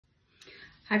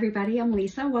Hi everybody, I'm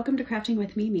Lisa. Welcome to Crafting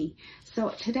with Mimi. So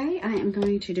today I am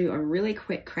going to do a really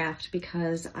quick craft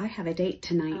because I have a date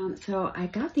tonight. So I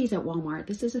got these at Walmart.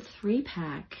 This is a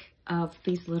 3-pack of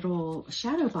these little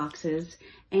shadow boxes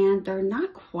and they're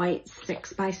not quite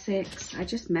 6 by 6. I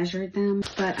just measured them,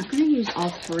 but I'm going to use all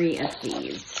 3 of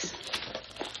these.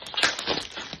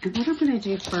 And what I'm going to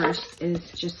do first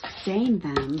is just stain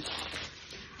them.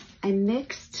 I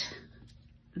mixed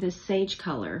this sage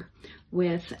color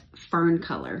with fern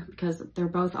color because they're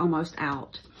both almost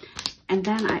out. And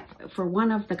then for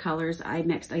one of the colors, I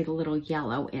mixed a little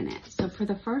yellow in it. So for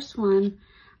the first one,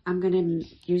 I'm gonna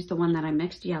use the one that I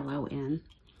mixed yellow in.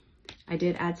 I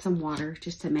did add some water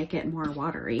just to make it more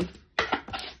watery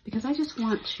because I just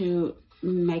want to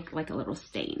make like a little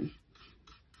stain.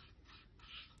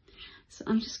 So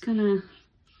I'm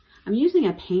using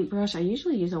a paintbrush. I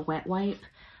usually use a wet wipe,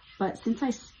 but since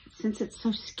it's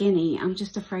so skinny, I'm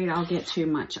just afraid I'll get too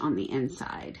much on the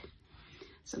inside.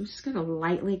 So I'm just gonna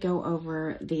lightly go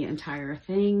over the entire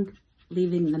thing,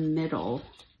 leaving the middle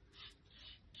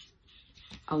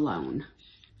alone.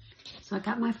 So I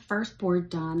got my first board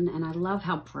done and I love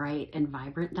how bright and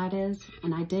vibrant that is.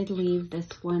 And I did leave this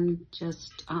one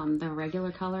just the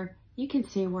regular color. You can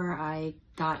see where I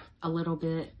got a little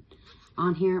bit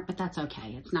on here, but that's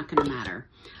okay. It's not gonna matter.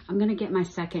 I'm gonna get my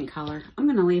second color. I'm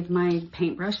gonna leave my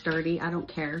paintbrush dirty. I don't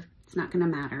care. It's not gonna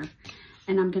matter.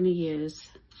 And I'm gonna use,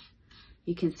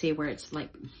 you can see where it's like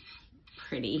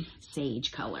pretty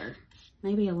sage color.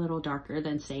 Maybe a little darker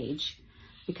than sage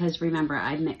because remember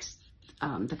I mixed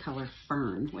the color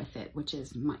fern with it, which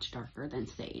is much darker than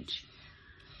sage.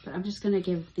 But I'm just gonna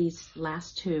give these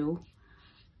last 2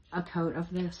 a coat of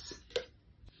this.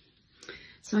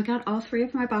 So I got all 3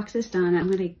 of my boxes done. I'm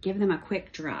gonna give them a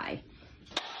quick dry.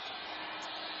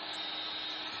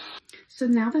 So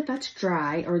now that that's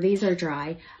dry, or these are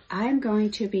dry, I'm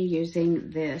going to be using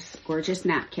this gorgeous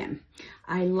napkin.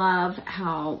 I love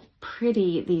how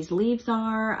pretty these leaves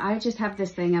are. I just have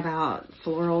this thing about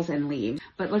florals and leaves,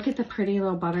 but look at the pretty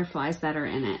little butterflies that are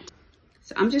in it.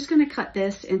 So I'm just gonna cut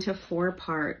this into 4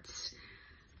 parts.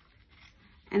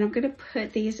 And I'm gonna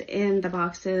put these in the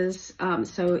boxes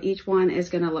so each one is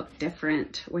gonna look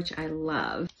different, which I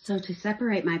love. So to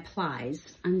separate my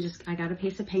plies, I got a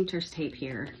piece of painter's tape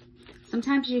here.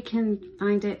 Sometimes you can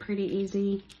find it pretty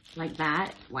easy like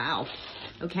that. Wow,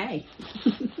 okay.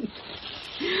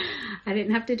 I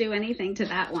didn't have to do anything to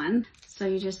that one. So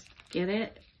you just get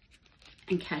it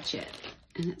and catch it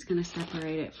and it's gonna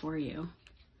separate it for you.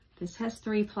 This has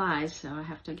 3 plies, so I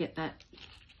have to get that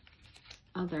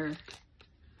other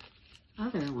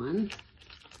one.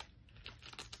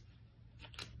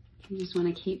 You just want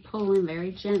to keep pulling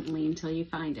very gently until you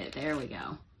find it. There we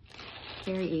go.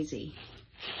 Very easy.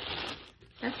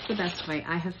 That's the best way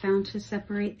I have found to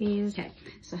separate these. Okay,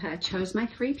 so I chose my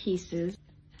 3 pieces.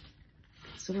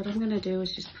 So what I'm going to do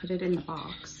is just put it in the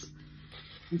box.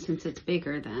 And since it's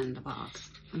bigger than the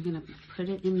box, I'm going to put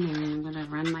it in there and I'm going to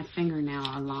run my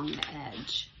fingernail along the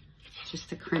edge just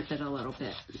to crimp it a little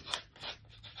bit.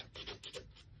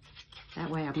 That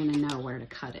way I'm gonna know where to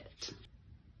cut it.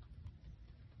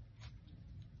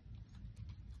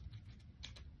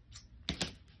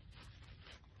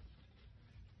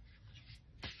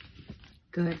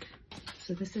 Good.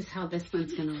 So this is how this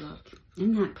one's gonna look.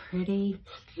 Isn't that pretty?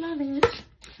 Love it.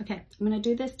 Okay, I'm gonna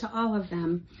do this to all of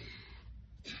them.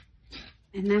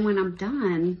 And then when I'm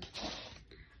done,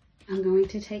 I'm going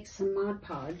to take some Mod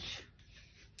Podge.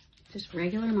 Just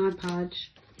regular Mod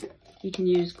Podge. You can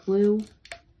use glue.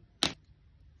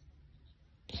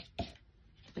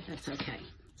 But that's okay.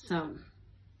 So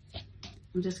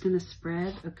I'm just gonna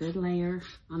spread a good layer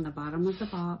on the bottom of the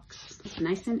box. It's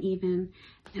nice and even.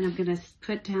 And I'm gonna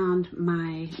put down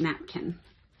my napkin.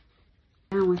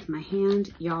 Down with my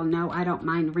hand. Y'all know I don't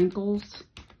mind wrinkles.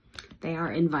 They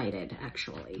are invited,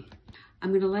 actually.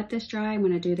 I'm gonna let this dry. I'm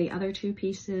gonna do the other 2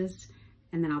 pieces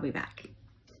and then I'll be back.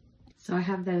 So I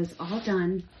have those all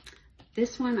done.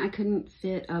 This one I couldn't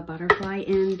fit a butterfly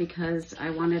in because I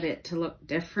wanted it to look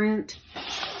different.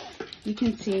 You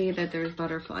can see that there's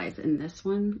butterflies in this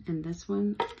one and this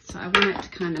one. So I want it to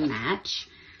kind of match.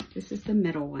 This is the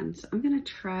middle one. So I'm gonna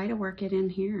try to work it in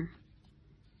here.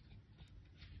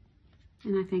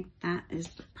 And I think that is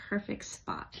the perfect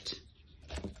spot.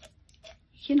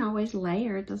 You can always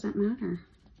layer, it doesn't matter.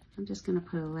 I'm just gonna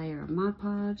put a layer of Mod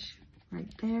Podge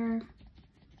right there.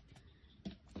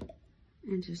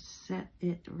 And just set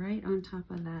it right on top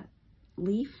of that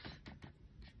leaf.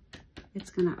 It's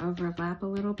gonna overlap a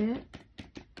little bit.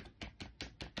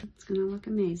 It's gonna look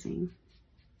amazing.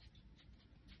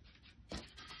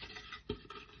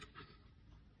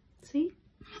 See?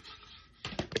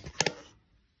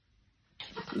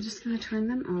 I'm just gonna turn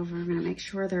them over. I'm gonna make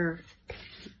sure they're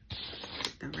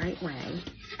the right way.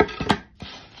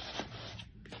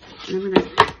 And I'm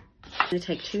gonna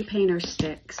take 2 painter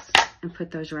sticks and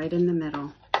put those right in the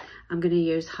middle. I'm gonna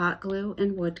use hot glue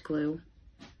and wood glue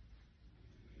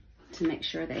to make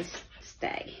sure they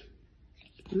stay.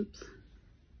 Oops.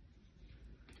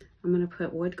 I'm gonna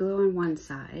put wood glue on one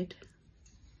side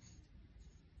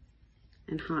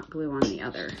and hot glue on the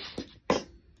other,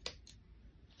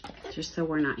 just so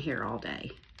we're not here all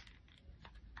day.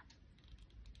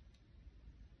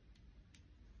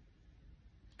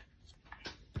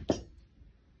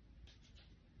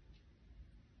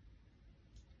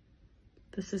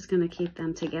 This is going to keep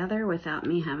them together without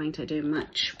me having to do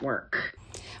much work.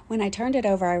 When I turned it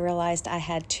over, I realized I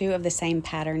had 2 of the same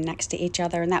pattern next to each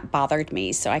other, and that bothered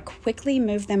me. So I quickly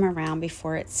moved them around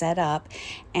before it's set up,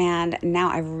 and now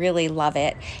I really love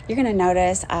it. You're going to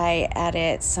notice I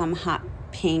added some hot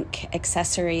pink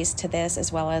accessories to this,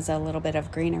 as well as a little bit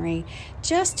of greenery,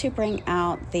 just to bring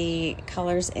out the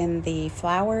colors in the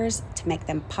flowers to make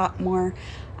them pop more.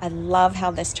 I love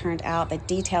how this turned out. The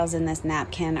details in this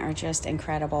napkin are just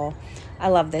incredible. I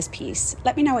love this piece.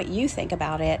 Let me know what you think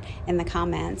about it in the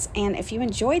comments. And if you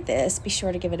enjoyed this, be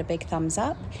sure to give it a big thumbs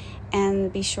up,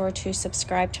 and be sure to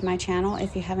subscribe to my channel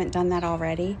if you haven't done that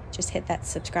already. Just hit that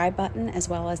subscribe button as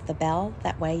well as the bell.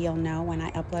 That way you'll know when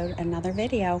I upload another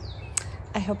video.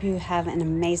 I hope you have an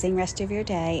amazing rest of your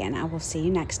day, and I will see you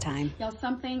next time. Y'all,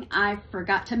 something I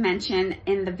forgot to mention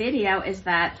in the video is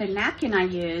that the napkin I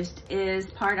used is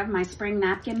part of my spring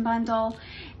napkin bundle.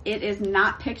 It is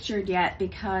not pictured yet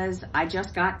because I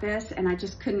just got this and I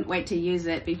just couldn't wait to use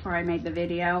it before I made the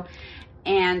video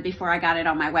and before I got it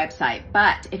on my website.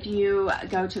 But if you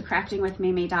go to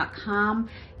craftingwithmimi.com,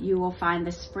 you will find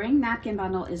the spring napkin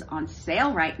bundle is on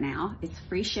sale right now. It's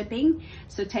free shipping,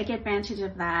 so take advantage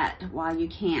of that while you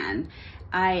can.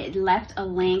 I left a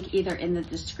link either in the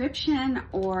description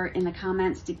or in the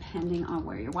comments, depending on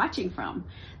where you're watching from.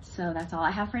 So that's all I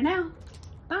have for now.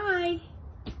 Bye.